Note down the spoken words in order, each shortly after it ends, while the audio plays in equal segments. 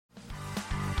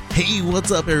Hey, what's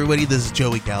up, everybody? This is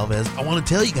Joey Galvez. I want to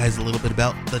tell you guys a little bit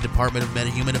about the Department of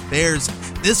Meta-Human Affairs.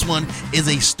 This one is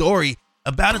a story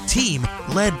about a team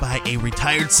led by a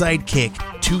retired sidekick,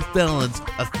 2 felons,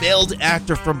 a failed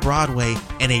actor from Broadway,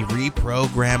 and a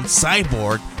reprogrammed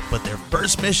cyborg. But their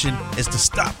first mission is to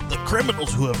stop the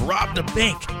criminals who have robbed a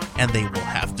bank, and they will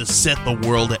have to set the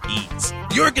world at ease.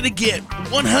 You're going to get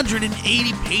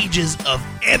 180 pages of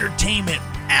entertainment,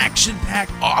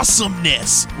 action-packed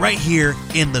awesomeness right here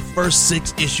in the first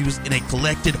 6 issues in a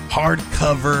collected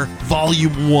hardcover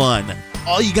volume 1.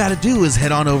 All you gotta do is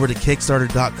head on over to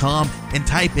Kickstarter.com and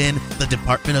type in the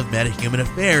Department of Meta-Human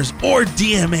Affairs or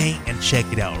DMA and check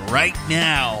it out right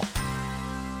now.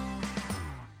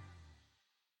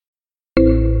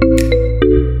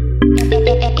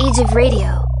 Age of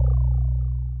Radio.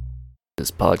 This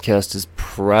podcast is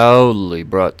proudly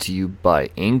brought to you by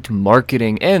Inked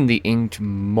Marketing and the Inked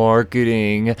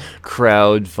Marketing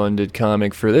crowd-funded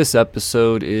comic for this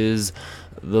episode is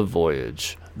The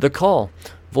Voyage. The Call.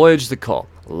 Voyage the Call.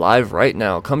 Live right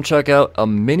now. Come check out a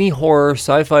mini horror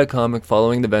sci-fi comic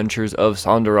following the ventures of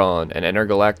Sonderon, an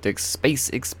intergalactic space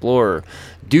explorer.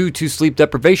 Due to sleep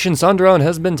deprivation, Sonderon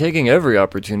has been taking every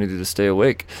opportunity to stay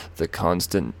awake. The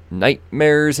constant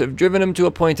nightmares have driven him to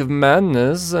a point of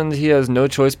madness, and he has no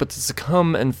choice but to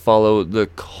succumb and follow the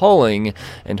calling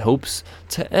in hopes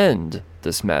to end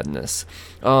this madness.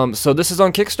 So this is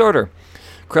on Kickstarter.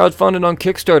 Crowdfunded on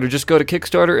Kickstarter. Just go to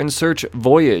Kickstarter and search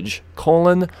Voyage,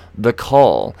 The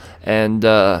Call, and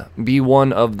be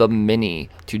one of the many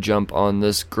to jump on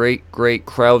this great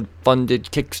crowdfunded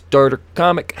Kickstarter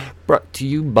comic brought to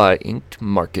you by Inked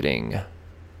Marketing.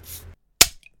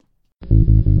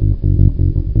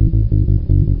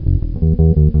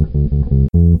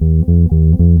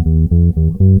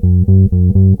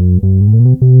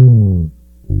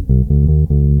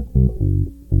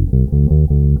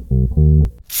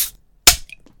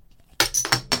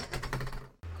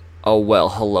 Oh, well,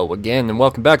 hello again, and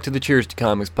welcome back to the Cheers to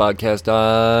Comics podcast.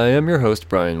 I am your host,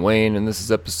 Brian Wayne, and this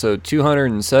is episode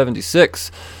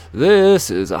 276. This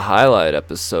is a highlight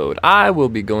episode. I will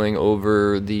be going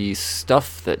over the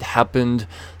stuff that happened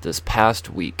this past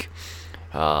week.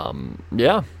 From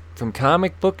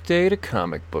comic book day to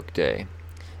comic book day,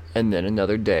 and then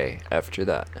another day after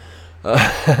that.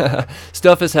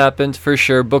 Stuff has happened, for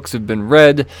sure. Books have been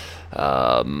read.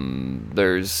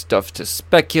 There's stuff to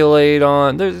speculate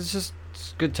on. It's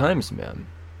good times, man.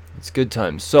 It's good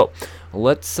times. So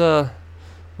let's talk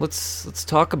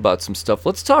about some stuff.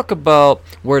 Let's talk about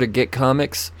where to get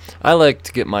comics. I like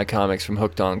to get my comics from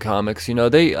Hooked On Comics. You know,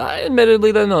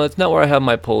 admittedly, that's not where I have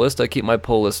my pull list. I keep my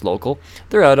pull list local.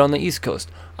 They're out on the East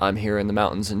Coast. I'm here in the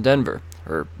mountains in Denver,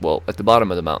 at the bottom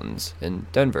of the mountains in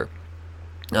Denver.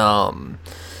 They're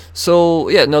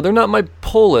not my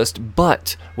pull list,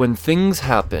 but when things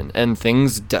happen, and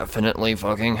things definitely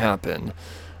fucking happen,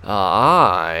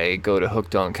 I go to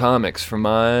Hooked On Comics for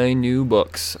my new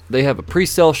books. They have a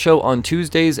pre-sale show on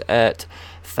Tuesdays at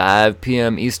 5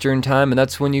 p.m. Eastern Time, and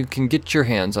that's when you can get your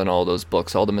hands on all those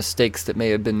books, all the mistakes that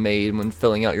may have been made when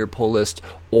filling out your pull list,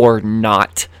 or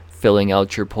not filling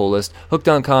out your pull list. Hooked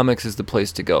On Comics is the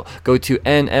place to go. Go to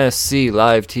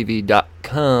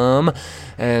nsclivetv.com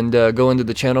and go into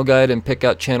the channel guide and pick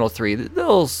out channel 3.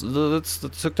 That's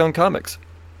Hooked On Comics.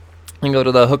 And go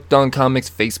to the Hooked On Comics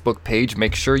Facebook page.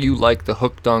 Make sure you like the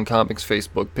Hooked On Comics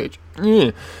Facebook page.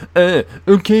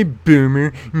 Okay,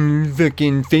 boomer.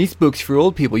 Fucking Facebook's for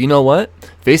old people. You know what?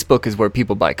 Facebook is where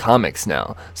people buy comics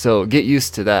now. So get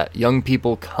used to that. Young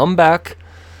people, come back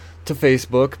to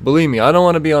Facebook. Believe me, I don't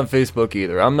want to be on Facebook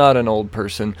either. I'm not an old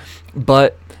person,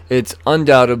 but it's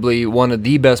undoubtedly one of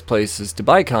the best places to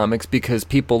buy comics because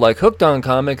people like Hooked On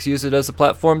Comics use it as a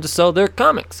platform to sell their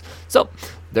comics. So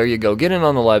there you go. Get in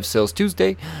on the live sales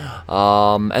Tuesday.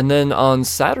 And then on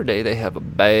Saturday, they have a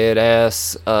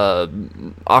badass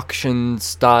auction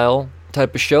style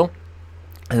type of show.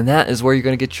 And that is where you're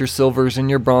going to get your silvers and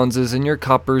your bronzes and your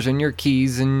coppers and your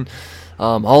keys and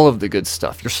all of the good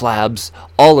stuff, your slabs,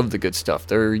 all of the good stuff.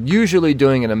 They're usually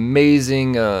doing an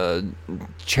amazing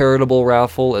charitable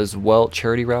raffle as well,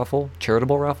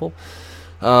 charitable raffle.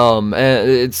 And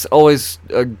it's always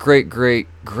a great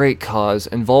cause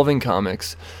involving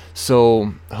comics.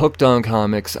 So Hooked On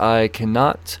Comics, I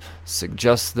cannot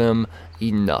suggest them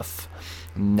enough.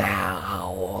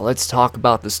 Now, let's talk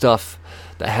about the stuff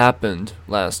that happened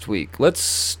last week. Let's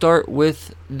start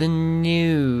with the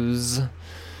news.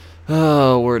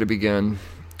 Oh, where to begin?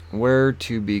 I'm going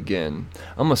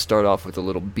to start off with a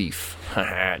little beef.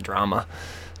 Drama.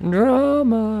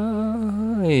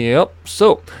 Yep.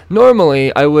 So,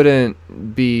 normally I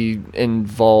wouldn't be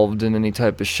involved in any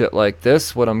type of shit like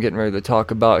this, what I'm getting ready to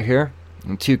talk about here.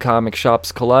 and two comic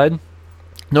shops collide.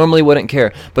 Normally wouldn't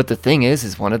care, but the thing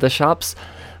is one of the shops,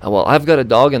 well, I've got a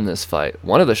dog in this fight.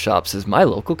 One of the shops is my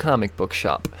local comic book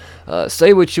shop.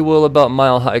 Say what you will about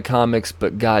Mile High Comics,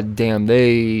 but goddamn,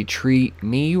 they treat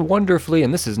me wonderfully,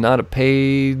 and this is not a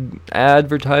paid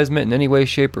advertisement in any way,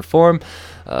 shape, or form.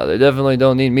 They definitely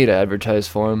don't need me to advertise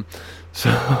for them.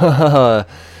 So,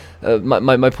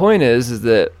 my point is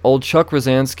that old Chuck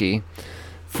Rosansky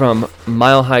from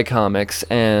Mile High Comics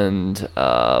and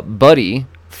Buddy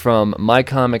from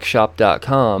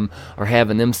mycomicshop.com are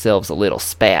having themselves a little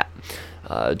spat.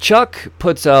 Chuck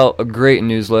puts out a great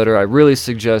newsletter. I really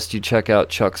suggest you check out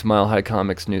Chuck's Mile High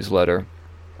Comics newsletter.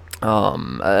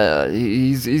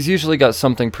 He's usually got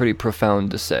something pretty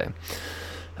profound to say.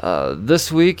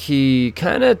 This week he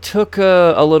kind of took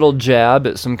a little jab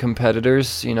at some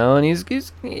competitors, you know, and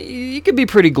he could be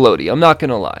pretty gloaty. I'm not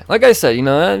gonna lie. Like I said, you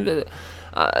know,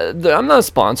 I'm not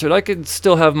sponsored. I could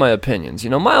still have my opinions. You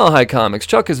know, Mile High Comics,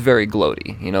 Chuck is very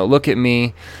gloaty. You know, look at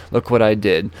me, look what I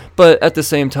did. But at the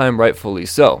same time, rightfully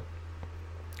so.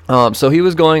 So he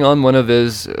was going on one of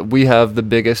his, we have the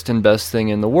biggest and best thing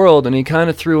in the world, and he kind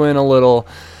of threw in a little,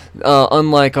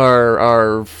 unlike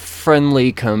our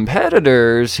friendly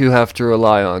competitors who have to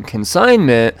rely on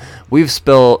consignment, we've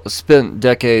spent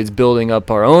decades building up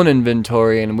our own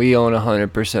inventory, and we own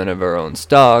 100% of our own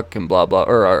stock, and blah blah,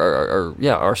 or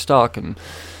our stock, and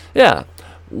yeah.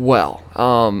 Well,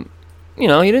 you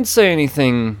know, he didn't say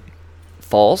anything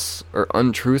false or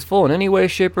untruthful in any way,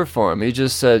 shape, or form. He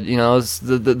just said, you know, it's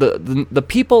the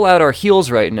people at our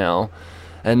heels right now.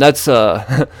 And that's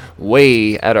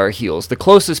way at our heels. The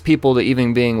closest people to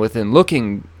even being within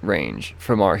looking range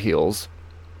from our heels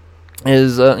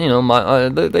is, you know,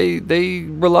 they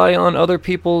rely on other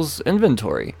people's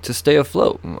inventory to stay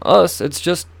afloat. Us, it's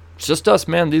just us,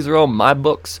 man. These are all my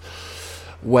books.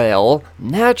 Well,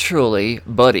 naturally,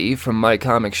 Buddy from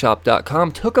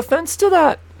mycomicshop.com took offense to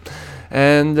that.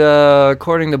 And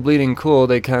according to Bleeding Cool,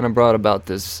 they kind of brought about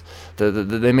this.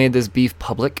 They made this beef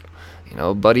public. You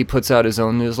know, Buddy puts out his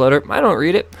own newsletter. I don't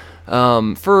read it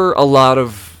for a lot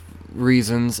of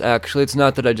reasons, actually. It's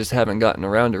not that I just haven't gotten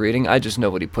around to reading. I just know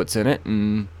what he puts in it,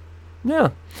 and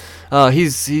yeah.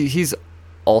 He's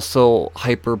also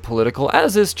hyper-political,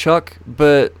 as is Chuck,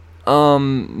 but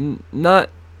not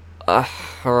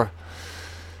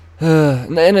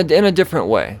in a different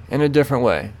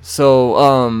way.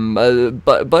 So,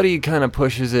 Buddy kind of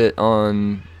pushes it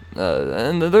on...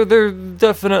 and they're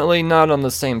definitely not on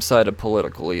the same side of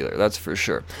political either, that's for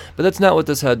sure. But that's not what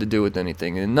this had to do with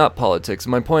anything, and not politics.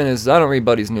 My point is, I don't read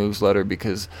Buddy's newsletter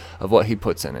because of what he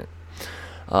puts in it.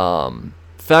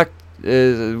 Fact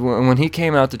is, when he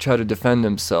came out to try to defend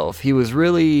himself, he was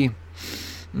really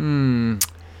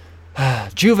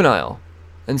juvenile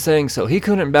in saying so. He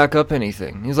couldn't back up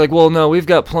anything. He's like, well, no, we've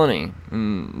got plenty.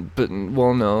 But,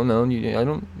 well, no,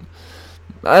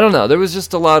 I don't know. There was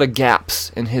just a lot of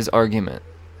gaps in his argument.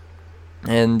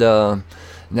 And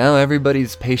now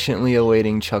everybody's patiently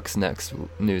awaiting Chuck's next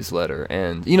newsletter.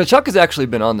 And, you know, Chuck has actually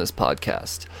been on this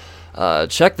podcast.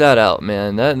 Check that out,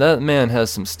 man. That man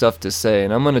has some stuff to say,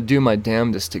 and I'm going to do my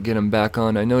damnedest to get him back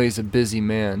on. I know he's a busy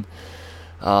man.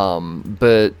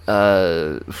 But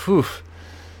I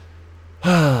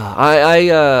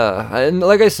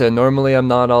like I said, normally I'm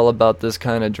not all about this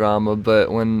kind of drama,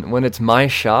 but when it's my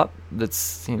shop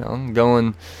that's, you know,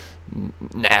 going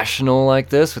national like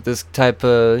this with this type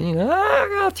of, you know, I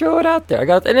gotta throw it out there.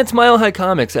 And it's Mile High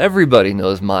Comics. Everybody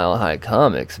knows Mile High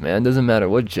Comics, man. Doesn't matter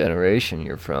what generation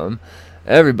you're from.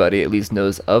 Everybody at least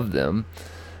knows of them.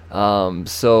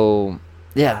 So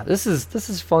yeah, this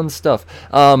is fun stuff.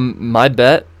 My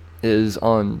bet is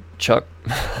on Chuck.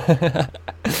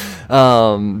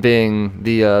 Being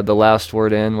the last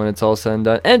word in when it's all said and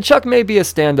done. And Chuck may be a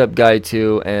stand-up guy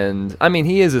too, and I mean,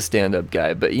 he is a stand-up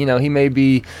guy, but you know, he may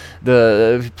be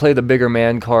play the bigger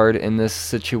man card in this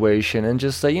situation and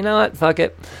just say, you know what, fuck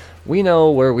it. We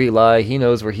know where we lie. He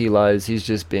knows where he lies. He's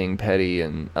just being petty,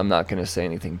 and I'm not going to say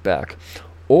anything back.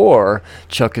 Or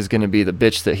Chuck is going to be the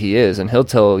bitch that he is, and he'll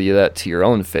tell you that to your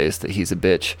own face that he's a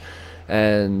bitch.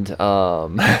 And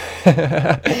and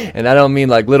I don't mean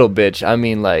like little bitch. I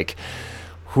mean like,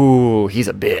 he's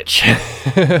a bitch.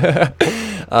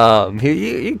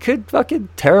 He could fucking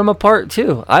tear him apart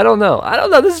too. I don't know.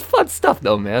 This is fun stuff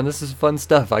though, man. This is fun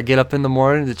stuff. I get up in the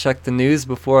morning to check the news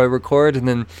before I record, and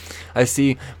then I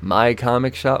see My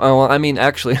Comic Shop. Oh, well, I mean,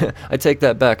 actually, I take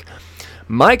that back.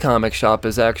 My comic shop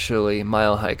is actually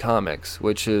Mile High Comics,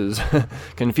 which is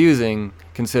confusing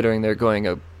considering they're going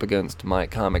up against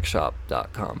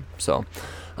mycomicshop.com. So,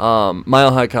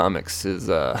 Mile High Comics is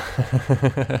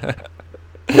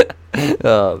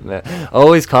Oh man,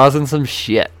 always causing some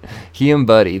shit. He and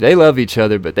Buddy, they love each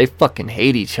other, but they fucking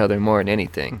hate each other more than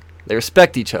anything. They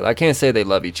respect each other. I can't say they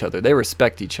love each other. They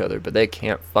respect each other, but they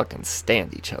can't fucking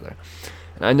stand each other.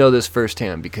 And I know this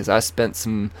firsthand because I spent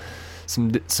some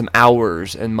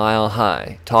hours in Mile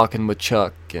High talking with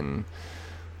Chuck, and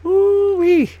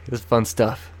woo-wee, it was fun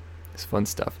stuff. It's fun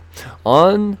stuff.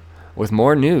 On with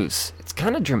more news. It's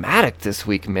kind of dramatic this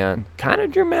week, man. Kind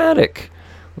of dramatic.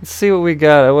 Let's see what we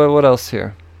got. What else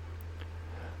here?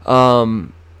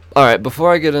 Alright,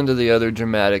 before I get into the other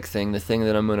dramatic thing, the thing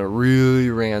that I'm going to really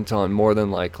rant on more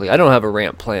than likely. I don't have a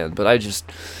rant planned, but I just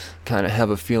kind of have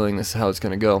a feeling this is how it's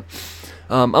going to go.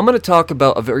 I'm going to talk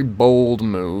about a very bold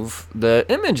move that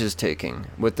Image is taking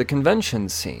with the convention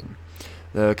scene.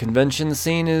 The convention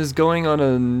scene is going on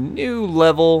a new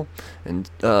level, and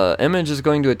Image is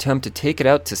going to attempt to take it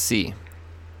out to sea.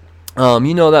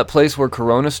 You know that place where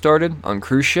Corona started on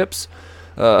cruise ships?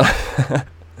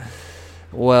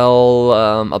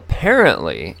 Well,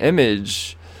 apparently,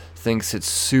 Image thinks it's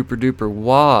super duper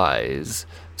wise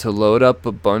to load up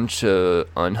a bunch of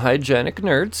unhygienic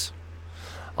nerds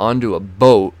onto a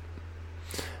boat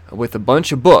with a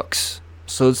bunch of books.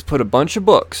 So let's put a bunch of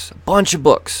books,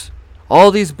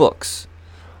 all these books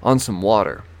on some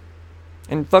water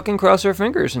and fucking cross our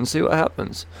fingers and see what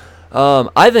happens.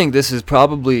 I think this is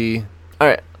probably...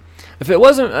 Alright, if it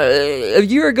wasn't... a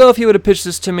year ago, if you would have pitched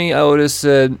this to me, I would have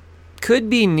said, could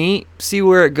be neat, see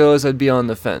where it goes, I'd be on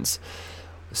the fence.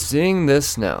 Seeing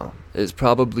this now is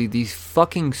probably the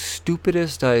fucking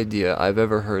stupidest idea I've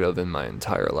ever heard of in my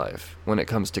entire life when it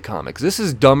comes to comics. This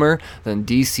is dumber than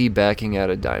DC backing out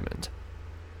a diamond.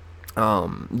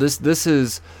 This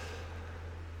is...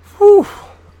 Whew,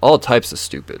 all types of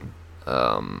stupid.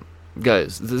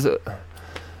 Guys, this is...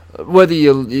 Whether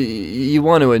you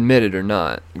want to admit it or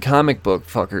not, comic book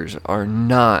fuckers are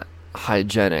not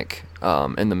hygienic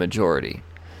in the majority.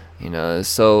 You know,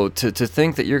 so to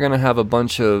think that you're going to have a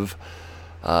bunch of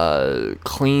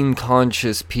clean,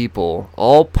 conscious people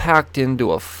all packed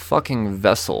into a fucking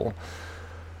vessel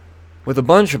with a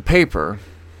bunch of paper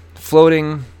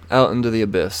floating out into the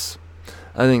abyss,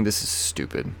 I think this is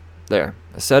stupid. There,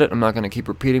 I said it. I'm not going to keep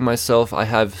repeating myself. I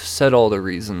have said all the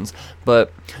reasons.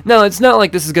 But no, it's not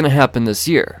like this is going to happen this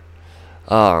year.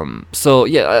 So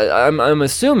yeah, I'm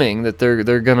assuming that they're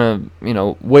going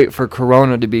to, wait for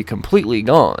Corona to be completely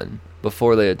gone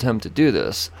before they attempt to do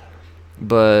this.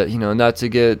 But, not to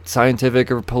get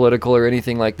scientific or political or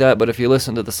anything like that, but if you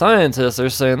listen to the scientists, they're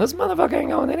saying this motherfucker ain't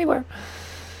going anywhere.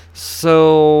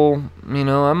 So,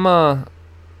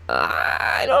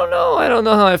 I don't know. I don't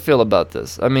know how I feel about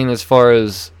this. I mean, as far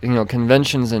as,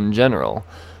 conventions in general.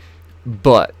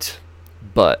 But,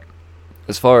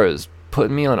 as far as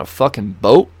putting me on a fucking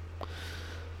boat,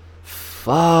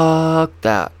 fuck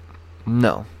that.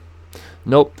 No.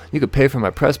 Nope. You could pay for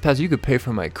my press pass. You could pay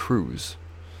for my cruise.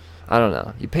 I don't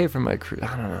know. You pay for my cruise.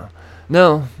 I don't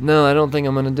know. No, I don't think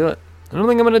I'm going to do it. I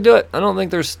don't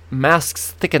think there's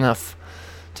masks thick enough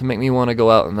to make me want to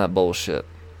go out in that bullshit.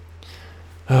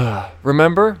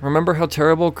 Remember how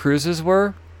terrible cruises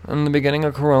were in the beginning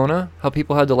of Corona? How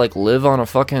people had to live on a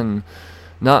fucking...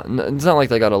 It's not like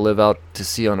they got to live out to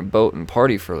sea on a boat and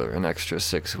party for an extra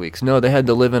 6 weeks. No, they had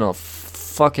to live in a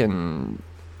fucking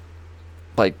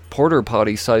porter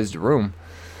potty sized room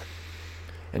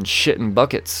and shit in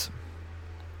buckets.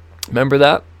 Remember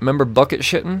that? Remember bucket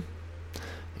shitting?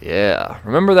 Yeah,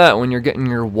 remember that when you're getting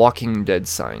your Walking Dead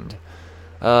signed.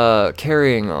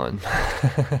 Carrying on.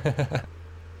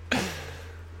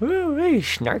 Woo, hey,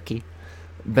 snarky.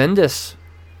 Bendis.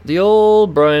 The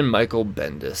old Brian Michael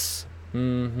Bendis.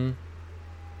 Man,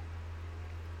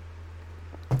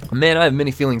 I have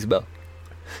many feelings about.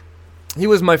 He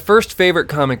was my first favorite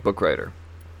comic book writer.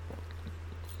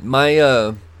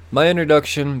 My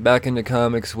introduction back into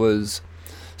comics was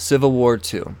Civil War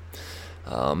II.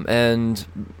 And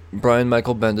Brian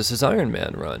Michael Bendis' Iron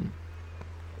Man run.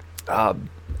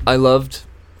 I loved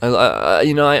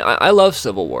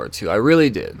Civil War II. I really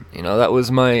did. That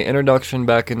was my introduction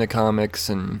back into comics,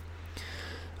 and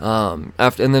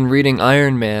then reading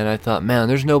Iron Man, I thought, man,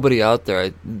 there's nobody out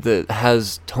there that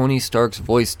has Tony Stark's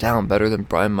voice down better than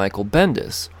Brian Michael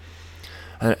Bendis.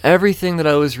 And everything that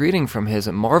I was reading from his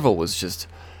at Marvel was just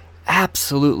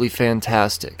absolutely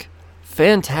fantastic.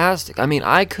 Fantastic. I mean,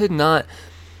 I could not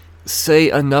say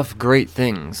enough great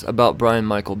things about Brian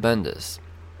Michael Bendis.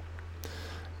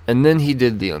 And then he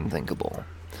did the unthinkable.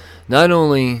 Not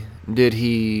only did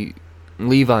he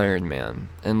leave Iron Man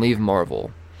and leave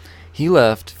Marvel, he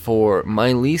left for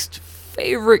my least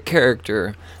favorite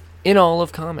character in all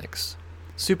of comics,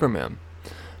 Superman.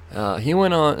 He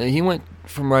went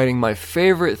from writing my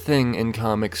favorite thing in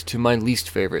comics to my least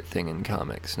favorite thing in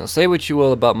comics. Now, say what you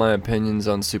will about my opinions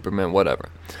on Superman, whatever.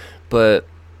 But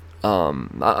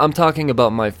I'm talking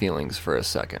about my feelings for a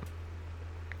second.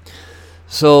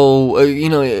 So,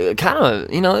 kind of,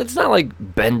 it's not like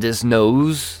Bendis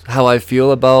knows how I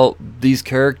feel about these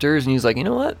characters, and he's like, you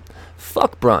know what?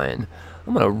 Fuck Brian.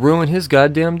 I'm going to ruin his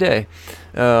goddamn day.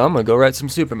 I'm going to go write some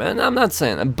Superman. I'm not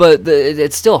saying that, but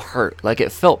it still hurt. Like,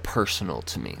 it felt personal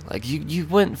to me. Like, you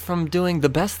went from doing the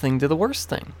best thing to the worst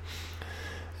thing.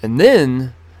 And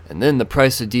then the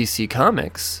price of DC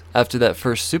Comics, after that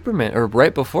first Superman, or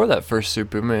right before that first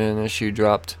Superman issue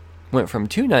dropped, went from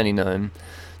 $2.99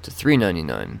 to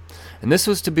 $3.99. And this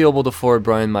was to be able to afford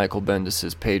Brian Michael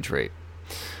Bendis' page rate.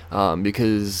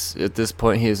 Because at this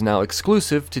point, he is now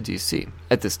exclusive to DC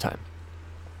at this time.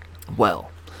 Well,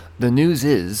 the news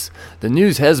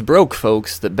has broke,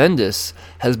 folks, that Bendis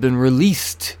has been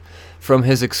released from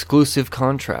his exclusive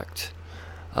contract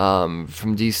from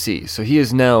DC. So he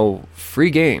is now free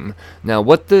game. Now,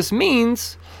 what this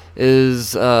means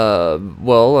is, he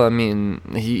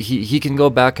can go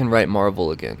back and write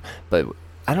Marvel again. But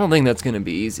I don't think that's going to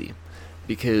be easy,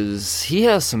 because he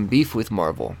has some beef with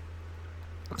Marvel.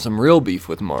 Some real beef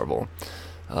with Marvel.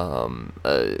 Not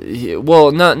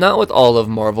with all of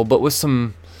Marvel, but with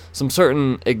some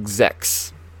certain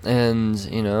execs, and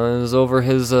it was over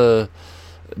his it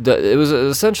was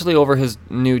essentially over his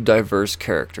new diverse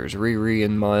characters, Riri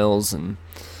and Miles, and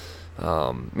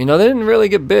they didn't really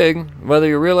get big, whether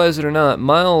you realize it or not.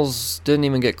 Miles didn't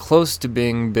even get close to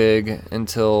being big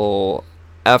until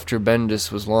after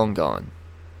Bendis was long gone,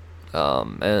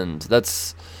 and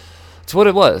that's what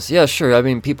it was. Yeah, sure. I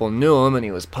mean, people knew him and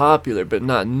he was popular, but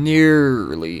not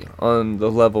nearly on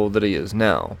the level that he is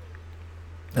now.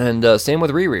 And same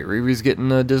with Riri. Riri's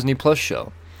getting a Disney Plus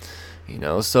show.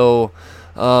 So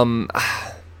I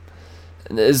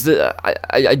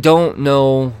don't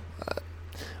know.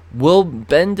 Will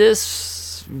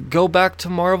Bendis go back to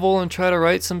Marvel and try to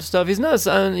write some stuff? He's not.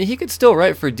 He could still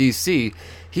write for DC.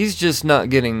 He's just not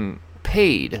getting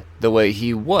paid the way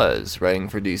he was writing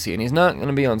for DC, and he's not going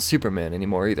to be on Superman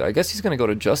anymore either. I guess he's going to go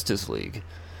to Justice League,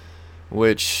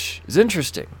 which is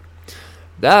interesting.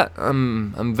 That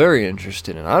I'm very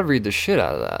interested in. I'd read the shit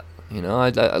out of that.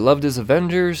 I loved his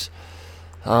Avengers.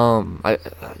 He's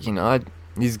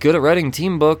good at writing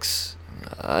team books.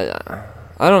 I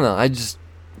don't know.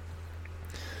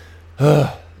 This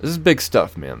is big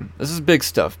stuff, man. This is big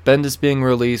stuff. Bendis being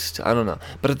released. I don't know,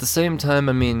 but at the same time,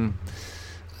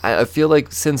 I feel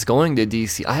like since going to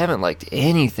DC, I haven't liked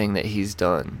anything that he's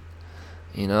done.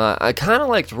 I kind of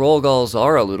liked Roald Dahl's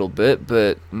a little bit,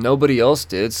 but nobody else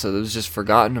did, so it was just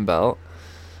forgotten about.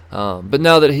 But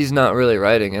now that he's not really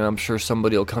writing, and I'm sure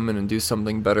somebody will come in and do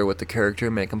something better with the character,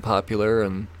 make him popular,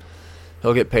 and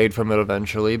he'll get paid from it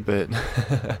eventually. But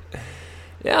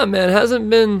yeah, man, it hasn't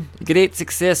been great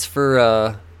success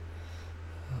for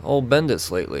old Bendis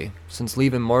lately, since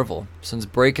leaving Marvel, since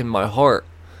breaking my heart.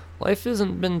 Life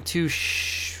hasn't been too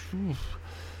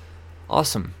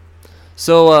awesome.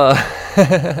 So,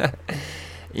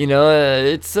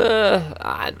 it's,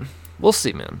 we'll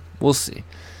see, man. We'll see.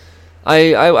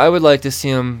 I would like to see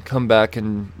him come back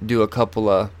and do a couple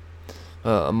of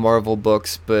Marvel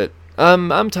books, but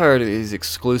I'm tired of these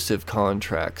exclusive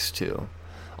contracts, too.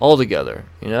 Altogether.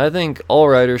 I think all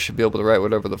writers should be able to write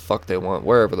whatever the fuck they want,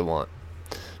 wherever they want.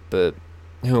 But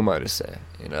who am I to say?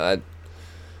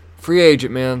 Free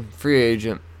agent, man. Free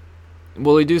agent.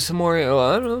 Will he do some more?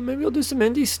 I don't know. Maybe he'll do some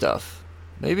indie stuff.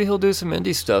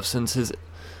 Since his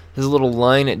little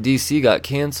line at DC got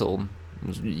canceled. It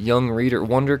was Young Reader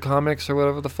Wonder Comics or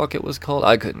whatever the fuck it was called.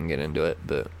 I couldn't get into it,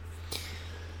 but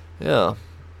yeah.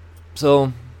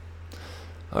 So,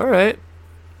 all right.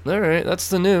 That's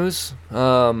the news.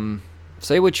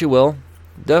 Say what you will.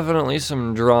 Definitely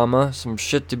some drama, some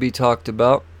shit to be talked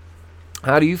about.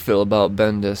 How do you feel about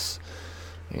Bendis?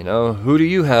 Who do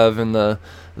you have in the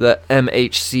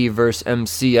MHC versus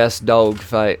MCS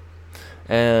dogfight?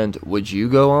 And would you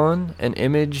go on an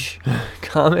Image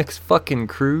Comics fucking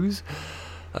cruise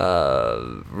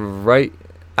right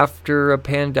after a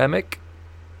pandemic?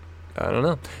 I don't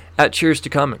know. At Cheers to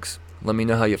Comics, let me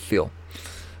know how you feel.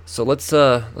 So let's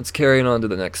carry on to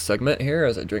the next segment here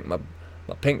as I drink my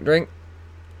pink drink.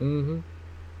 Little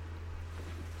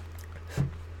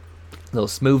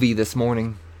smoothie this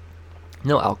morning.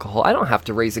 No alcohol. I don't have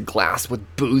to raise a glass with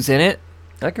booze in it.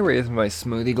 I can raise my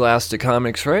smoothie glass to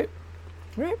comics, right?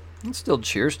 Right? It's still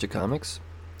cheers to comics.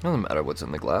 Doesn't matter what's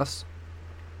in the glass.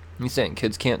 You saying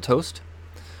kids can't toast?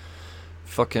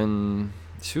 Fucking...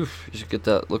 you should get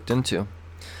that looked into.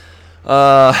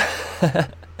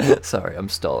 Sorry, I'm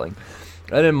stalling.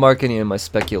 I didn't mark any of my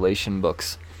speculation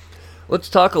books. Let's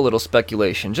talk a little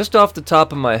speculation, just off the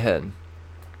top of my head.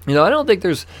 I don't think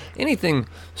there's anything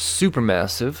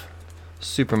supermassive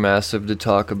to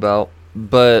talk about,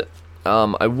 but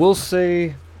I will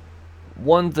say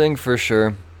one thing for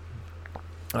sure.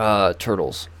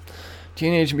 Turtles.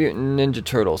 Teenage Mutant Ninja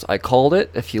Turtles. I called it.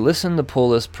 If you listen to Pull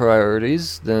List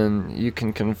Priorities, then you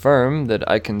can confirm that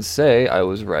I can say I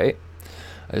was right.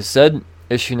 I said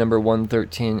issue number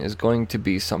 113 is going to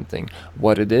be something.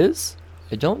 What it is,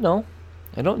 I don't know.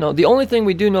 The only thing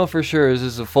we do know for sure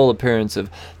is a full appearance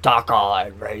of Doc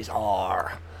Ock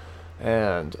Razor.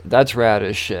 And that's rad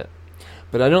as shit.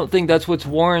 But I don't think that's what's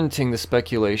warranting the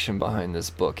speculation behind this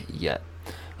book yet.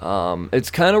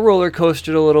 It's kind of roller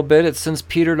coastered a little bit. It's since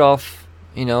petered off,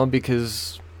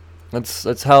 because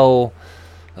that's how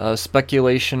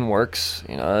speculation works.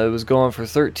 It was going for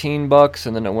 $13,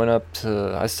 and then it went up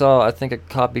to, I think a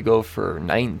copy go for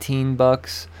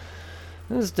 $19.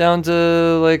 It's down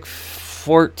to like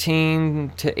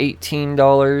 $14 to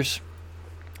 $18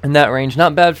 in that range.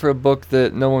 Not bad for a book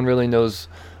that no one really knows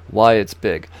why it's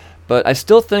big. But I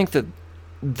still think that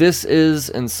this is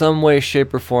in some way,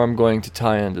 shape, or form going to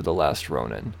tie into The Last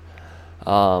Ronin.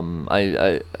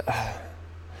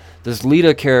 This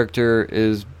Lita character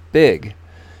is big.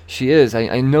 She is.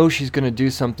 I know she's going to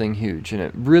do something huge, and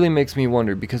it really makes me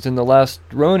wonder, because in The Last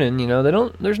Ronin,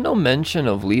 there's no mention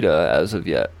of Lita as of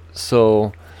yet.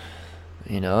 So,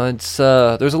 it's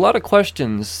there's a lot of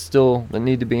questions still that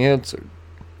need to be answered.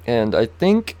 And I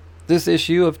think this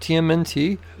issue of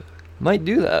TMNT might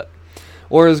do that.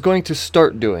 Or is going to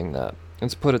start doing that.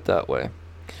 Let's put it that way.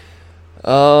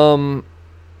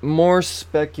 More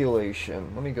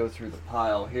speculation. Let me go through the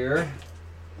pile here.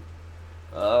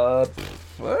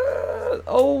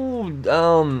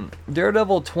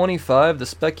 Daredevil 25, the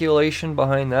speculation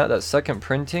behind that second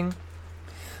printing,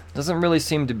 doesn't really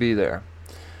seem to be there.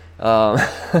 And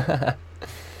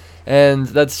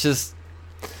that's just,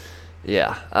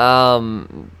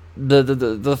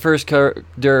 The first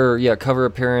cover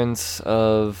appearance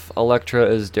of Elektra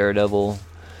as Daredevil,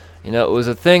 it was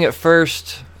a thing at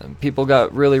first, and people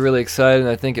got really, really excited, and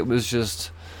I think it was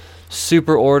just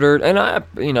super ordered, and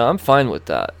I'm fine with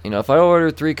that. If I order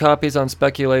 3 copies on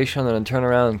speculation and then turn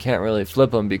around and can't really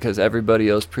flip them because everybody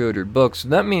else pre-ordered books,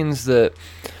 that means that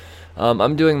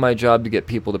I'm doing my job to get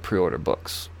people to pre-order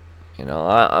books.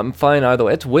 I'm fine either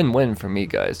way. It's win-win for me,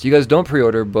 guys. You guys don't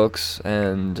pre-order books,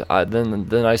 and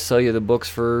then I sell you the books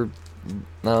for,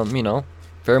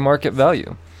 fair market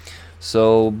value.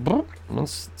 So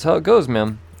that's how it goes,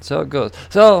 man. That's how it goes.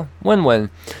 So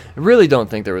win-win. I really don't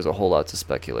think there was a whole lot to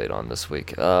speculate on this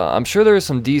week. I'm sure there is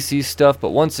some DC stuff, but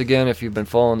once again, if you've been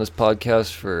following this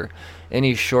podcast for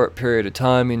any short period of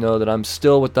time, you know that I'm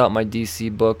still without my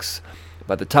DC books.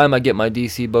 By the time I get my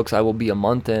DC books, I will be a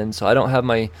month in, so I don't have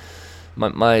my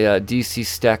DC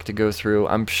stack to go through.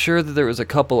 I'm sure that there was a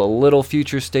couple of little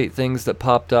future state things that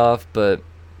popped off, but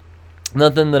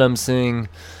nothing that I'm seeing.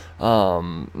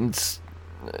 To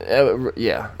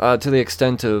the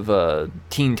extent of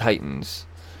Teen Titans,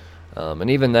 and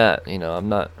even that,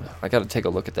 I got to take a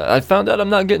look at that. I found out I'm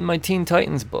not getting my Teen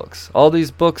Titans books. All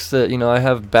these books that I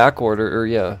have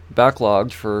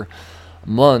backlogged for a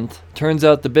month. Turns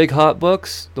out the big hot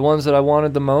books, the ones that I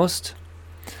wanted the most,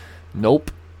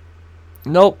 nope.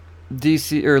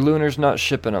 DC or Lunar's not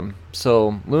shipping them.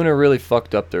 So Lunar really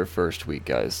fucked up their first week,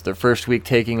 guys. Their first week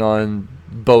taking on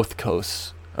both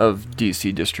coasts of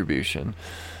DC distribution.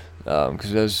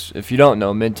 Because if you don't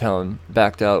know, Midtown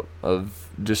backed out of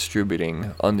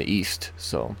distributing on the East.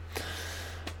 So,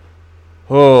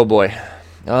 oh boy.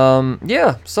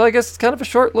 So I guess it's kind of a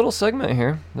short little segment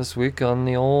here this week on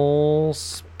the old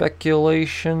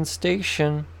speculation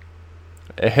station.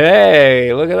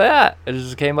 Hey, look at that. I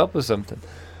just came up with something.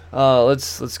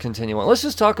 Let's continue on. Let's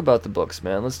just talk about the books,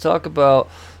 man. Let's talk about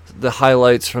the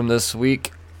highlights from this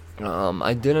week.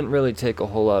 I didn't really take a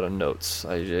whole lot of notes.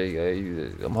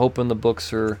 I'm hoping the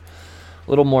books are a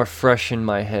little more fresh in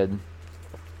my head.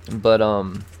 But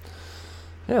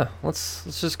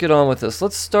let's just get on with this.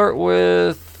 Let's start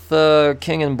with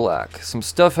King in Black. Some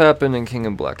stuff happened in King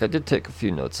in Black. I did take a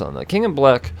few notes on that. King in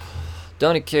Black,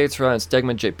 Donny Cates, Ryan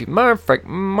Stegman, J.P. Martin, Frank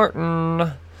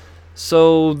Martin.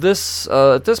 So this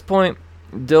at this point,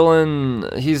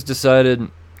 Dylan, he's decided,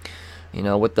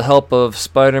 with the help of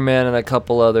Spider-Man and a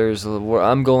couple others,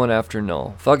 I'm going after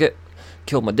Null. Fuck it,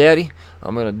 killed my daddy.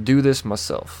 I'm gonna do this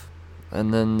myself.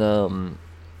 And then the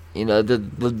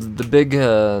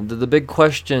big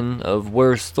question of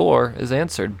where's Thor is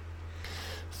answered.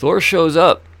 Thor shows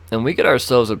up, and we get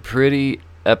ourselves a pretty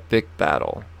epic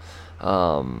battle.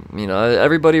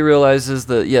 Everybody realizes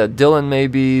that, yeah, Dylan may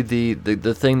be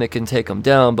the thing that can take him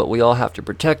down, but we all have to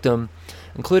protect him,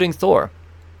 including Thor.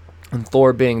 And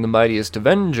Thor, being the mightiest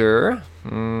Avenger, he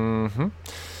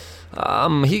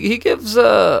gives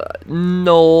Noel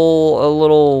a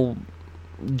little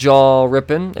jaw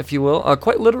ripping, if you will,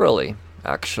 quite literally,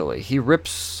 actually. He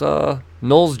rips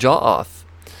Noel's jaw off.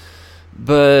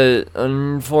 But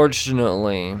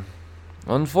unfortunately,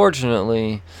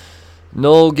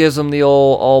 Noel gives him the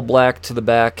old all black to the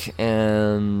back,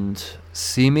 and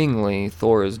seemingly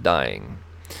Thor is dying.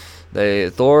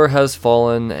 Thor has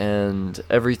fallen, and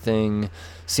everything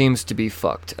seems to be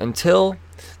fucked. Until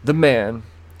the man,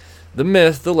 the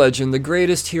myth, the legend, the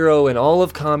greatest hero in all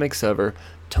of comics ever,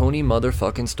 Tony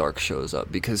motherfucking Stark, shows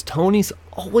up. Because Tony's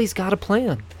always got a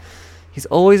plan. He's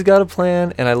always got a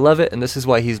plan, and I love it, and this is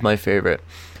why he's my favorite.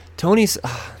 So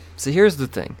here's the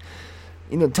thing.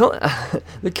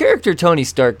 The character Tony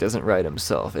Stark doesn't write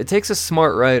himself. It takes a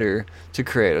smart writer to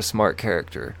create a smart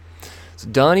character. So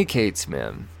Donny Cates,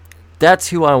 man, that's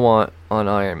who I want on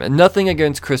Iron Man. Nothing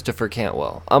against Christopher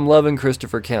Cantwell. I'm loving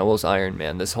Christopher Cantwell's Iron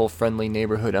Man, this whole friendly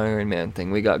neighborhood Iron Man thing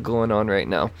we got going on right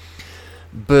now.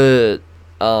 But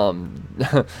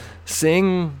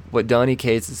seeing what Donny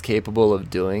Cates is capable of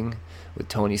doing with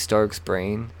Tony Stark's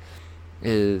brain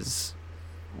is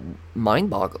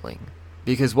mind-boggling.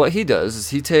 Because what he does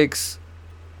is he takes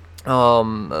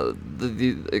the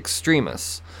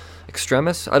extremis,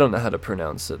 I don't know how to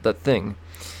pronounce it, that thing,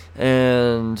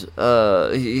 and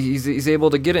he's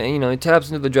able to get it. He taps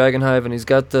into the dragon hive, and he's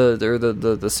got the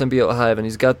symbiote hive, and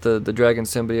he's got the dragon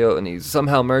symbiote, and he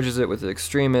somehow merges it with the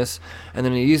extremis, and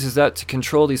then he uses that to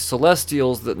control these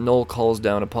celestials that Noel calls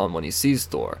down upon when he sees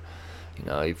Thor. He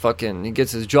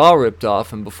gets his jaw ripped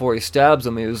off, and before he stabs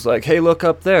him, he was like, "Hey, look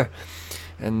up there."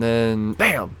 And then,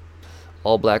 bam,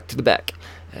 all black to the back.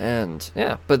 And,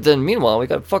 yeah, but then meanwhile, we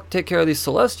gotta take care of these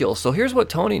Celestials. So here's what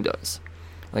Tony does.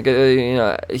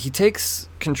 He takes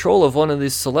control of one of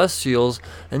these Celestials,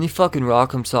 and he fucking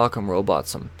rock'em sock'em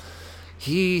robots them.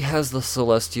 He has the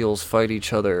Celestials fight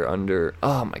each other under,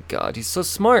 oh my god, he's so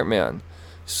smart, man.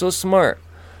 So smart.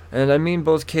 And I mean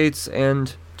both Cates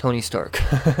and Tony Stark.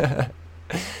 I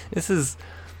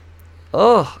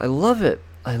love it.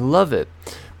 I love it.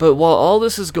 But while all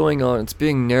this is going on, it's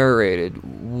being narrated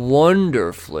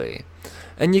wonderfully.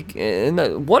 And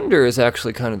that wonder is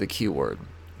actually kind of the key word.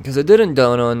 Because it didn't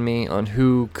dawn on me on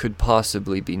who could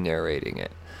possibly be narrating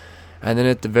it. And then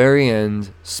at the very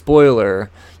end,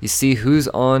 spoiler, you see who's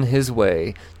on his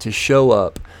way to show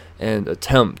up and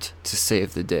attempt to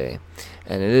save the day.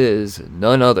 And it is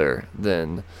none other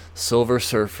than Silver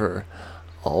Surfer,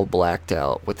 all blacked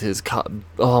out with his,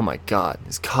 oh my god,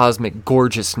 his cosmic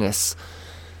gorgeousness.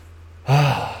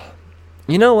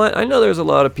 You know what? I know there's a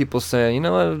lot of people saying, you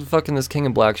know what, fucking this King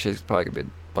in Black shit is probably gonna be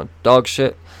a bunch of dog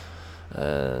shit.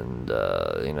 And,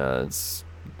 it's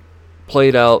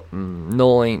played out, and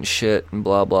Noel ain't shit, and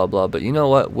blah, blah, blah. But you know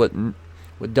what? What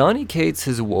Donny Cates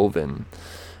has woven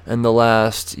in the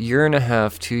last year and a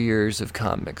half, 2 years of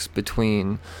comics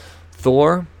between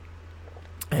Thor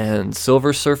and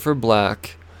Silver Surfer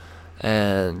Black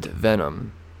and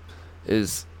Venom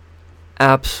is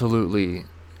absolutely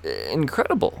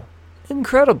incredible.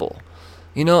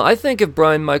 I think if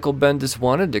Brian Michael Bendis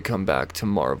wanted to come back to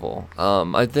Marvel,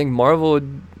 I think Marvel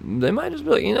they might just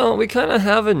be like, we kind of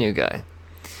have a new guy.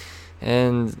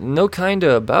 And no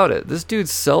kinda about it. This dude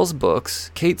sells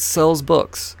books. Cates sells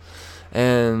books.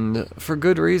 And for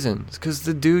good reasons. Because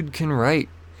the dude can write.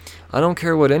 I don't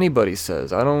care what anybody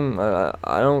says. I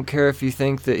don't care if you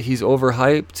think that he's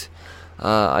overhyped.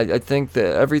 I think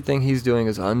that everything he's doing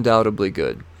is undoubtedly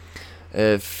good.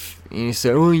 If you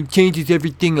say, "Oh, he changes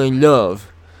everything I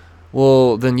love,"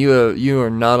 well, then you are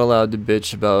not allowed to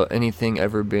bitch about anything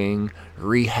ever being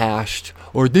rehashed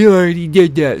or they already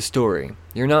did that story.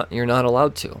 You're not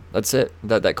allowed to. That's it.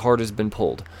 That card has been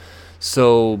pulled.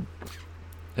 So,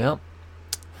 yeah.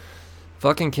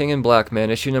 Fucking King in Black, man.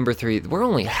 Issue number 3. We're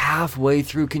only halfway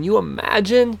through. Can you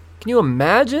imagine?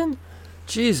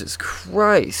 Jesus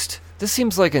Christ. This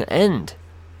seems like an end.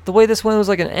 The way this went was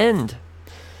like an end.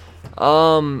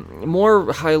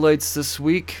 More highlights this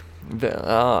week.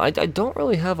 I don't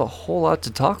really have a whole lot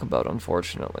to talk about,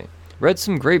 unfortunately. Read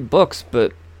some great books,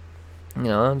 but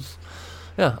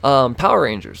Power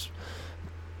Rangers.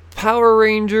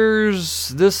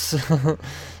 This this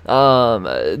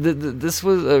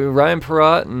was Ryan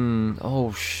Perrott and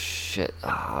oh shit.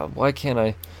 Why can't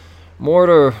I?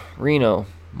 Mortarino,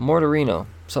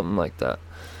 something like that.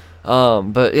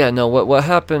 But yeah, no. What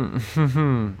happened?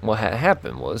 What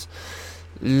happened was,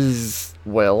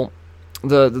 the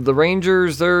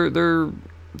Rangers. They're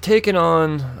taking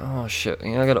on... Oh, shit.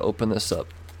 I gotta open this up.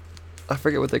 I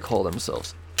forget what they call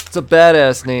themselves. It's a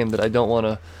badass name that I don't want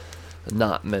to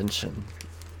not mention.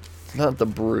 Not the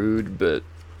Brood, but...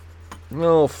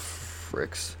 No,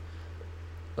 fricks.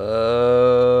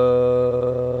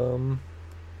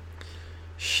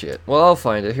 Shit. Well, I'll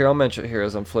find it. Here, I'll mention it here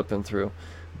as I'm flipping through.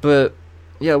 But...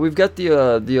 Yeah, we've got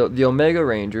the Omega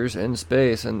Rangers in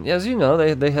space, and as you know,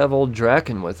 they have old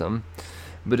Draken with them.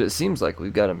 But it seems like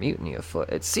we've got a mutiny afoot.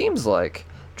 It seems like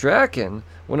Draken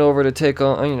went over to take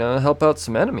on, help out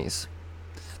some enemies.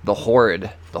 The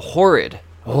Horrid.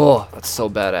 Oh, that's so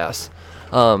badass.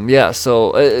 Yeah,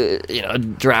 so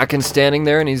Draken's standing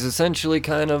there, and he's essentially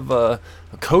kind of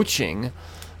coaching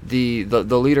the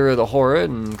leader of the Horrid,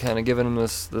 and kind of giving him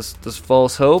this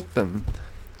false hope, and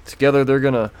together they're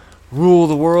gonna rule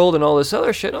the world and all this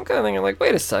other shit. I'm kind of thinking, like,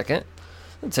 wait a second. It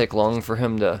didn't take long for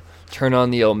him to turn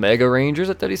on the Omega Rangers.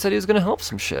 I thought he said he was going to help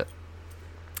some shit.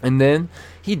 And then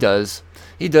he does.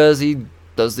 He does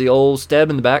the old stab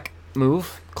in the back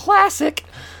move. Classic.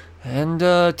 And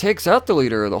takes out the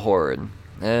leader of the Horrid.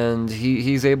 And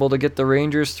he's able to get the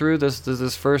Rangers through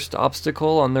this first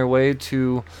obstacle on their way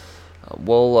to,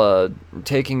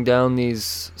 taking down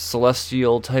these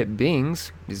celestial type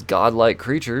beings. These godlike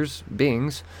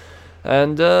beings.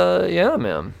 And, yeah,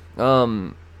 man.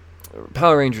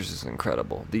 Power Rangers is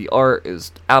incredible. The art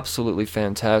is absolutely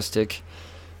fantastic.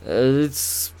 Ryan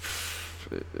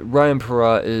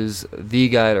Perot is the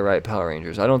guy to write Power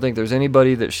Rangers. I don't think there's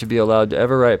anybody that should be allowed to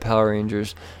ever write Power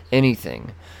Rangers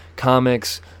anything.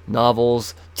 Comics,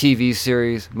 novels, TV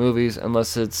series, movies,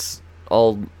 unless it's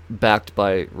all backed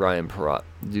by Ryan Perot.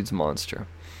 Dude's a monster.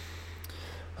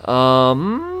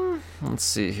 Let's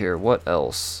see here. What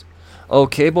else? Oh,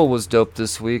 Cable was dope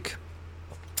this week.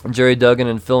 Jerry Duggan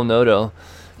and Phil Noto.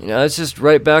 It's just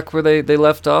right back where they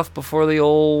left off before the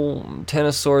old Ten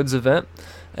of Swords event.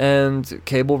 And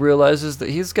Cable realizes that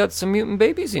he's got some mutant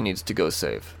babies he needs to go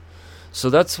save. So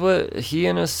that's what he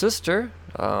and his sister,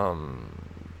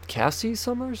 Cassie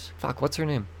Summers? Fuck, what's her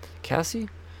name? Cassie?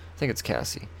 I think it's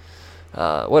Cassie.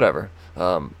 Whatever.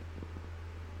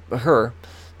 Her.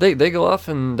 They go off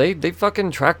and they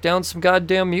fucking track down some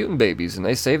goddamn mutant babies and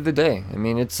they save the day. I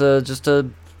mean, it's just a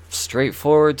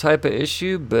straightforward type of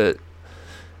issue, but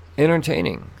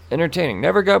entertaining.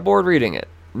 Never got bored reading it.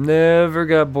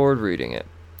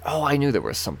 Oh, I knew there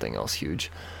was something else huge.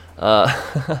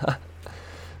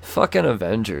 Fucking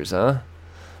Avengers, huh?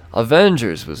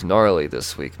 Avengers was gnarly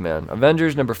this week, man.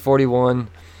 Avengers number 41.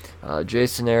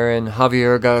 Jason Aaron,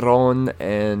 Javier Garron,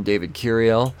 and David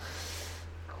Curiel.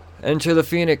 Enter the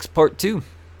Phoenix Part 2.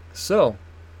 So,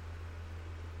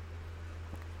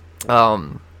 it's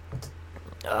got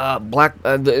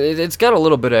a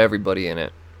little bit of everybody in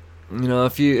it.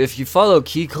 If you follow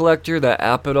Key Collector, that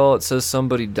app at all, it says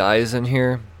somebody dies in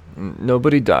here.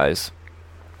 Nobody dies.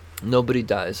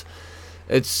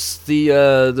 It's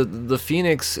the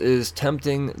Phoenix is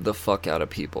tempting the fuck out of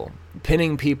people,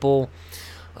 pinning people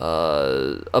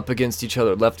up against each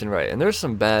other left and right, and there's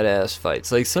some badass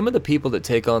fights. Like some of the people that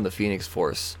take on the Phoenix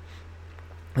Force,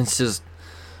 it's just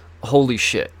holy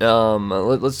shit.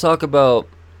 Let's talk about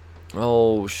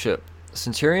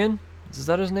Centurion. Is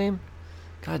that his name?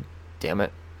 God damn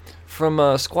it!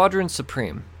 From Squadron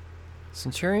Supreme,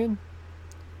 Centurion.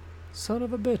 Son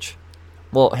of a bitch.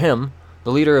 Well, him,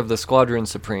 the leader of the Squadron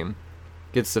Supreme,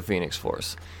 gets the Phoenix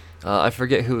Force. I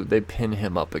forget who they pin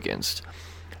him up against.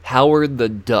 Howard the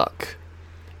Duck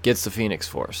gets the Phoenix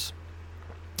Force.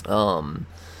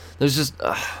 There's just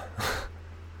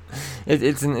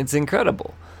it's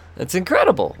incredible. It's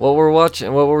incredible what we're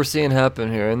watching, what we're seeing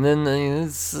happen here. And then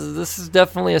this is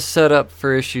definitely a setup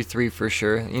for issue 3 for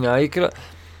sure. You could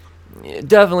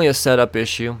definitely a setup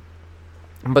issue.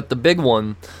 But the big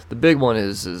one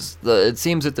is it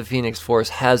seems that the Phoenix Force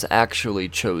has actually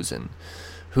chosen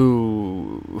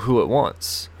who it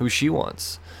wants, who she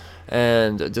wants.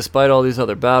 And despite all these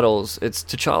other battles, it's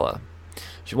T'Challa.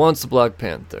 She wants the Black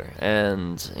Panther.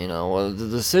 And, the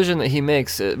decision that he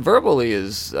makes verbally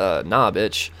is, nah,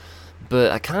 bitch.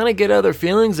 But I kind of get other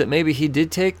feelings that maybe he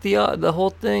did take the whole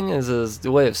thing as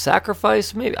a way of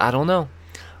sacrifice. Maybe. I don't know.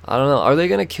 Are they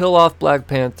going to kill off Black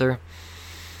Panther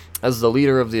as the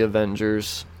leader of the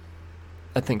Avengers?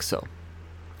 I think so.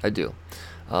 I do.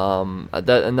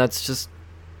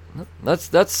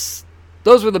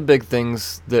 Those were the big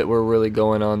things that were really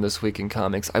going on this week in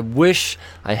comics. I wish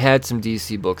I had some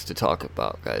DC books to talk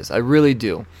about, guys. I really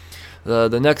do.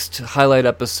 The next highlight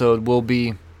episode will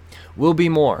be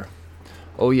more.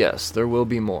 Oh yes, there will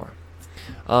be more.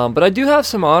 But I do have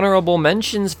some honorable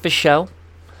mentions for show.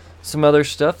 Some other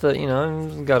stuff that,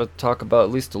 I've got to talk about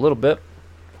at least a little bit.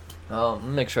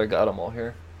 Make sure I got them all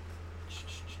here.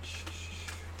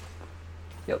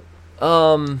 Yep.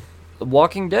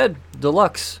 Walking Dead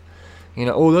Deluxe.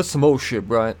 Oh, that's some old shit,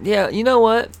 Brian. Yeah, you know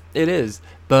what? It is.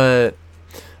 But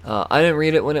I didn't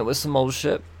read it when it was some old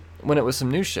shit. When it was some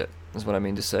new shit, is what I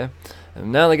mean to say.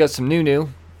 And now they got some new.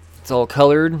 It's all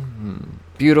colored, and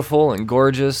beautiful, and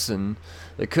gorgeous, and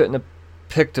they couldn't have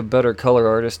picked a better color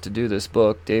artist to do this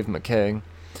book, Dave McKay.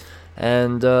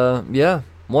 And yeah,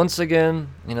 once again,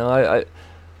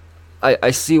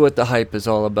 I see what the hype is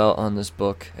all about on this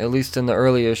book, at least in the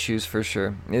early issues for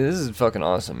sure. Yeah, this is fucking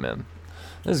awesome, man.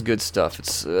 This is good stuff.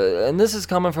 It's and this is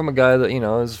coming from a guy that,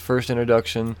 his first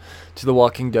introduction to The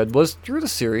Walking Dead was through the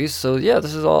series. So yeah,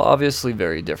 this is all obviously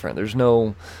very different. There's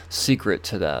no secret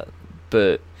to that.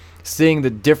 But seeing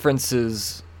the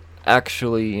differences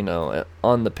actually,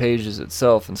 on the pages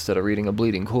itself instead of reading a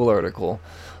Bleeding Cool article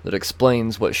that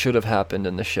explains what should have happened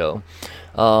in the show.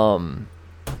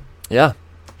 Yeah.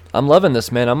 I'm loving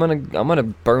this, man. I'm gonna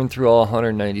burn through all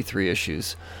 193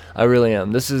 issues. I really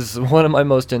am. This is one of my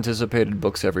most anticipated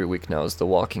books every week now. Is The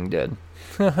Walking Dead.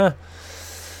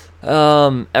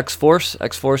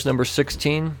 X-Force number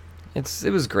 16.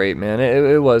 It was great, man.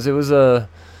 It was a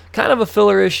kind of a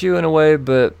filler issue in a way,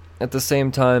 but at the same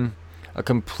time, a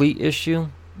complete issue,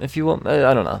 if you will.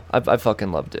 I don't know. I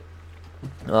fucking loved it.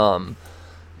 So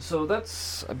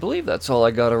I believe that's all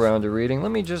I got around to reading.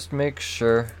 Let me just make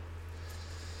sure.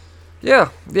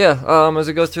 Yeah. As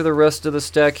I go through the rest of the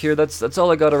stack here, that's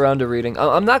all I got around to reading.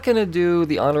 I'm not gonna do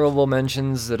the honorable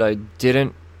mentions that I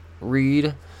didn't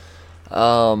read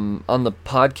on the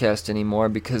podcast anymore,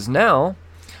 because now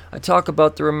I talk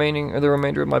about the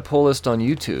remainder of my pull list on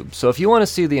YouTube. So if you want to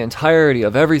see the entirety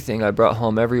of everything I brought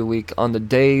home every week on the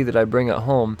day that I bring it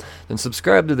home, then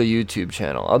subscribe to the YouTube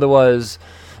channel. Otherwise,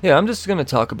 yeah, I'm just gonna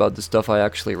talk about the stuff I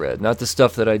actually read, not the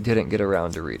stuff that I didn't get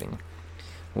around to reading.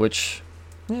 Which,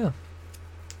 yeah.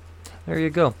 There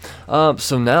you go.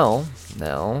 So now,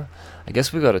 I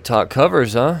guess we gotta talk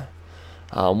covers, huh?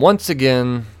 Once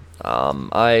again,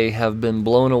 I have been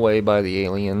blown away by the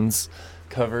Aliens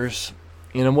covers.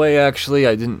 In a way, actually,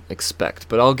 I didn't expect,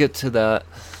 but I'll get to that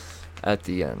at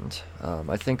the end.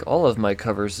 I think all of my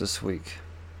covers this week.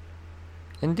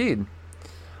 Indeed.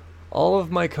 All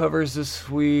of my covers this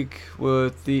week,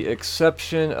 with the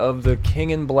exception of the King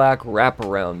in Black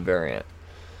wraparound variant,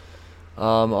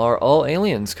 are all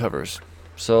Aliens covers.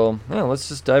 So, yeah, let's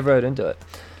just dive right into it.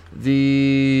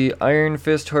 The Iron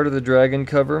Fist Heart of the Dragon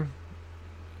cover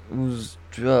was,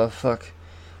 fuck.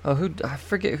 Oh, I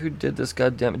forget who did this,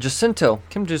 goddammit. Jacinto.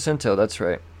 Kim Jacinto, that's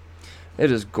right.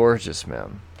 It is gorgeous,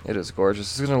 man. It is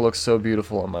gorgeous. It's going to look so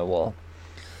beautiful on my wall.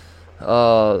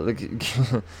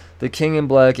 The King in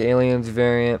Black Aliens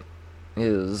variant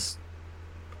is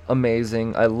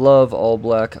amazing. I love all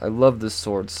black. I love this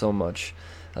sword so much.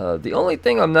 The only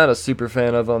thing I'm not a super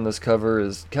fan of on this cover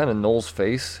is kind of Noel's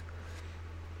face.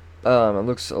 It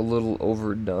looks a little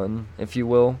overdone, if you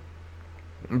will.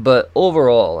 But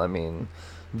overall, I mean,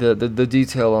 the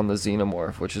detail on the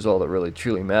xenomorph, which is all that really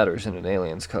truly matters in an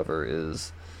Aliens cover,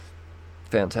 is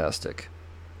fantastic.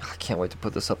 I can't wait to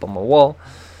put this up on my wall.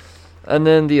 And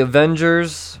then the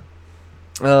Avengers,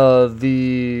 I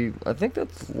think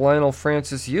that's Lionel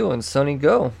Francis Yu and Sonny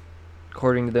Go,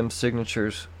 according to them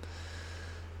signatures.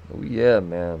 Oh yeah,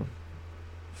 man.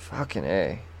 Fucking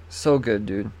A. So good,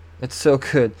 dude. It's so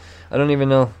good. I don't even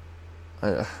know.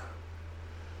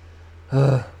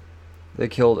 They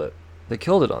killed it. They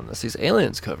killed it on this. These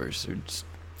Aliens covers are just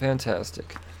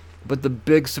fantastic. But the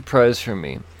big surprise for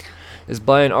me is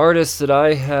by an artist that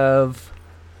I have,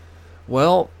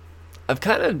 well, I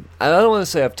don't want to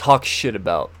say I've talked shit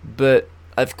about, but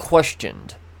I've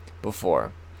questioned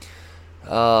before.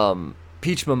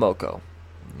 Peach Momoko.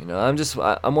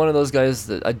 I'm one of those guys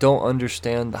that I don't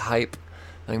understand the hype.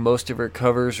 I think most of her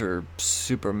covers are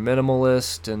super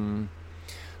minimalist and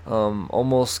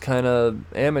almost kind of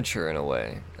amateur in a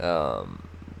way.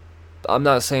 I'm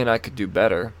not saying I could do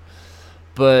better,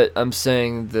 but I'm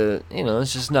saying that,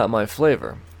 it's just not my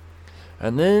flavor.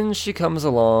 And then she comes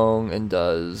along and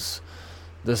does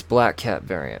this Black Cat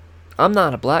variant. I'm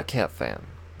not a Black Cat fan.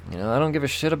 I don't give a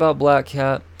shit about Black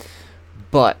Cat.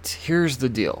 But here's the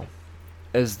deal,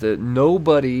 is that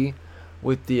nobody,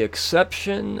 with the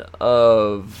exception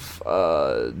of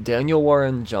Daniel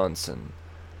Warren Johnson,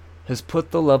 has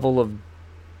put the level of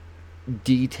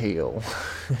detail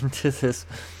into this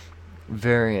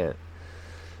variant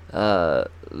that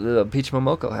Peach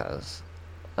Momoko has.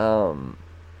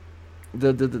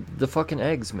 The fucking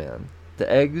eggs, man.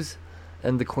 The eggs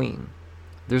and the queen.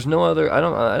 There's no other. I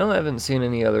haven't seen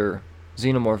any other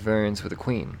xenomorph variants with a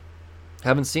queen.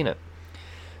 Haven't seen it.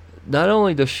 Not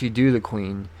only does she do the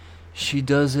queen, she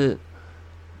does it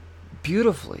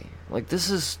beautifully. Like, this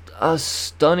is a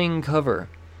stunning cover.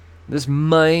 This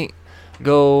might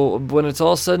go, when it's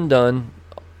all said and done,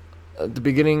 at the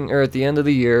beginning or at the end of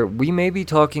the year, we may be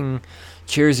talking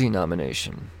Cheersy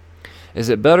nomination. Is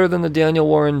it better than the Daniel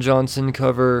Warren Johnson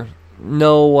cover?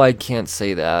 No, I can't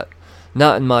say that.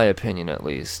 Not in my opinion, at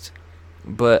least.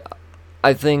 But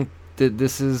I think that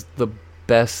this is the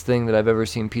best thing that I've ever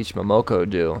seen Peach Momoko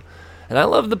do. And I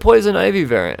love the Poison Ivy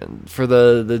variant for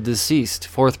the Deceased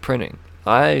 4th printing.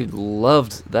 I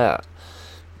loved that.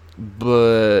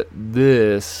 But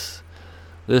this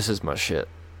is my shit.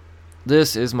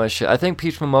 This is my shit. I think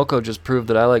Peach Momoko just proved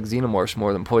that I like Xenomorphs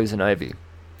more than Poison Ivy.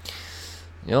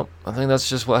 Yep, I think that's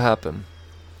just what happened.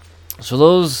 So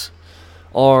those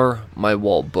are my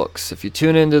wall books. If you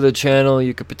tune into the channel,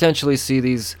 you could potentially see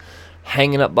these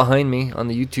hanging up behind me on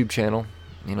the YouTube channel.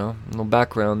 You know, a little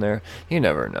background there. You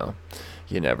never know.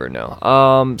 You never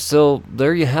know. So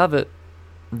there you have it.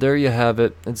 There you have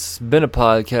it. It's been a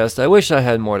podcast. I wish I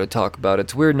had more to talk about.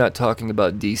 It's weird not talking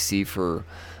about DC for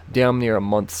damn near a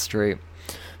month straight.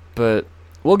 But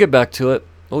we'll get back to it.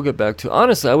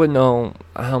 Honestly, I wouldn't know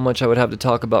how much I would have to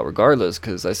talk about regardless,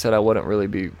 because I said I wouldn't really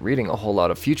be reading a whole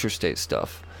lot of Future State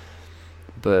stuff.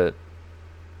 But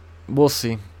we'll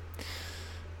see.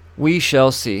 We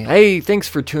shall see. Hey, thanks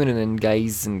for tuning in,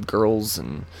 guys and girls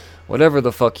and whatever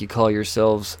the fuck you call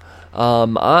yourselves.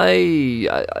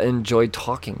 I enjoyed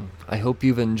talking. I hope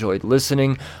you've enjoyed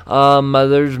listening.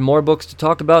 There's more books to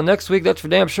talk about next week, that's for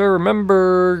damn sure.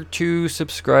 Remember to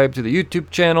subscribe to the YouTube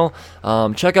channel.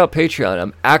 Check out Patreon.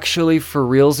 I'm actually, for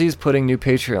realsies, putting new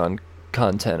Patreon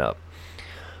content up.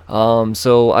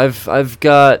 So I've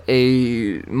got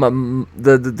the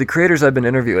creators I've been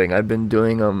interviewing, I've been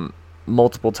doing them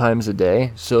multiple times a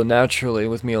day. So naturally,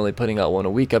 with me only putting out one a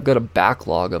week, I've got a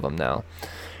backlog of them now.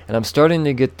 And I'm starting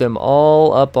to get them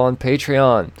all up on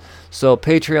Patreon. So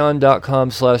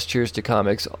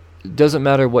patreon.com/cheers2comics. It doesn't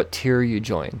matter what tier you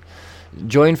join.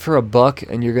 Join for $1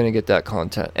 and you're going to get that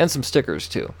content. And some stickers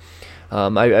too.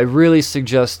 I really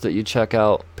suggest that you check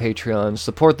out Patreon.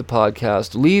 Support the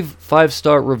podcast. Leave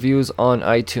 5-star reviews on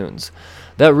iTunes.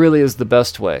 That really is the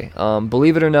best way.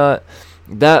 Believe it or not,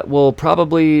 that will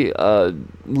probably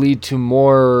lead to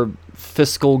more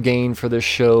fiscal gain for this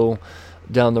show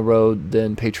down the road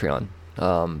than Patreon,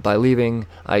 by leaving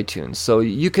iTunes. So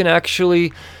you can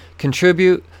actually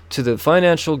contribute to the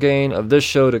financial gain of this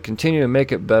show to continue to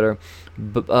make it better,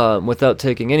 without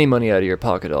taking any money out of your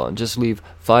pocket at all, and just leave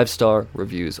 5-star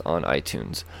reviews on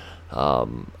iTunes.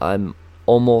 I'm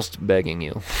almost begging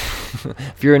you.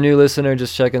 If you're a new listener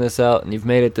just checking this out and you've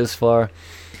made it this far,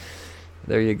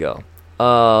 there you go.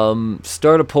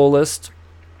 Start a pull list.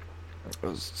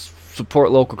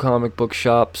 Support local comic book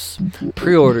shops.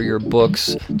 Pre-order your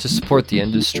books to support the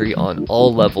industry on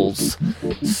all levels.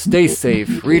 Stay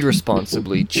safe. Read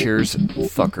responsibly. Cheers,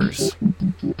 fuckers.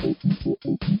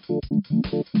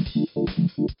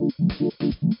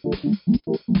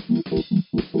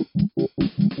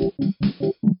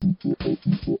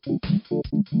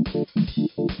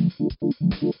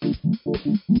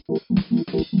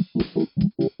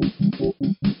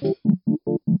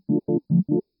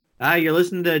 You're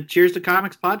listening to Cheers to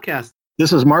Comics podcast.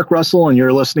 This is Mark Russell, and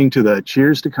you're listening to the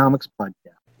Cheers to Comics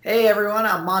podcast. Hey, everyone.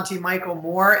 I'm Monty Michael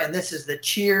Moore, and this is the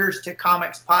Cheers to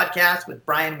Comics podcast with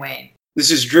Brian Wayne. This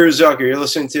is Drew Zucker. You're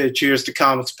listening to the Cheers to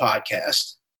Comics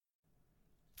podcast.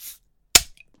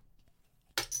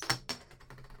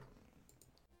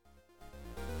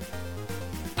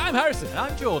 I'm Harrison. And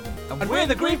I'm Jordan. And we're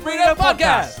the Grief Burrito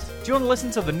Podcast. Do you want to listen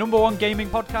to the #1 gaming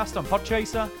podcast on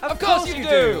Podchaser? Of course you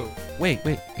do. Wait,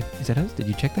 is that us? Did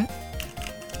you check that?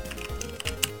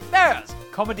 There's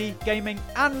comedy, gaming,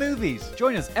 and movies.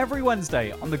 Join us every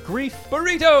Wednesday on the Grief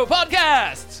Burrito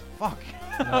Podcast. Fuck.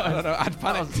 No, I'd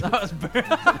panic.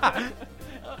 That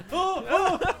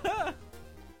was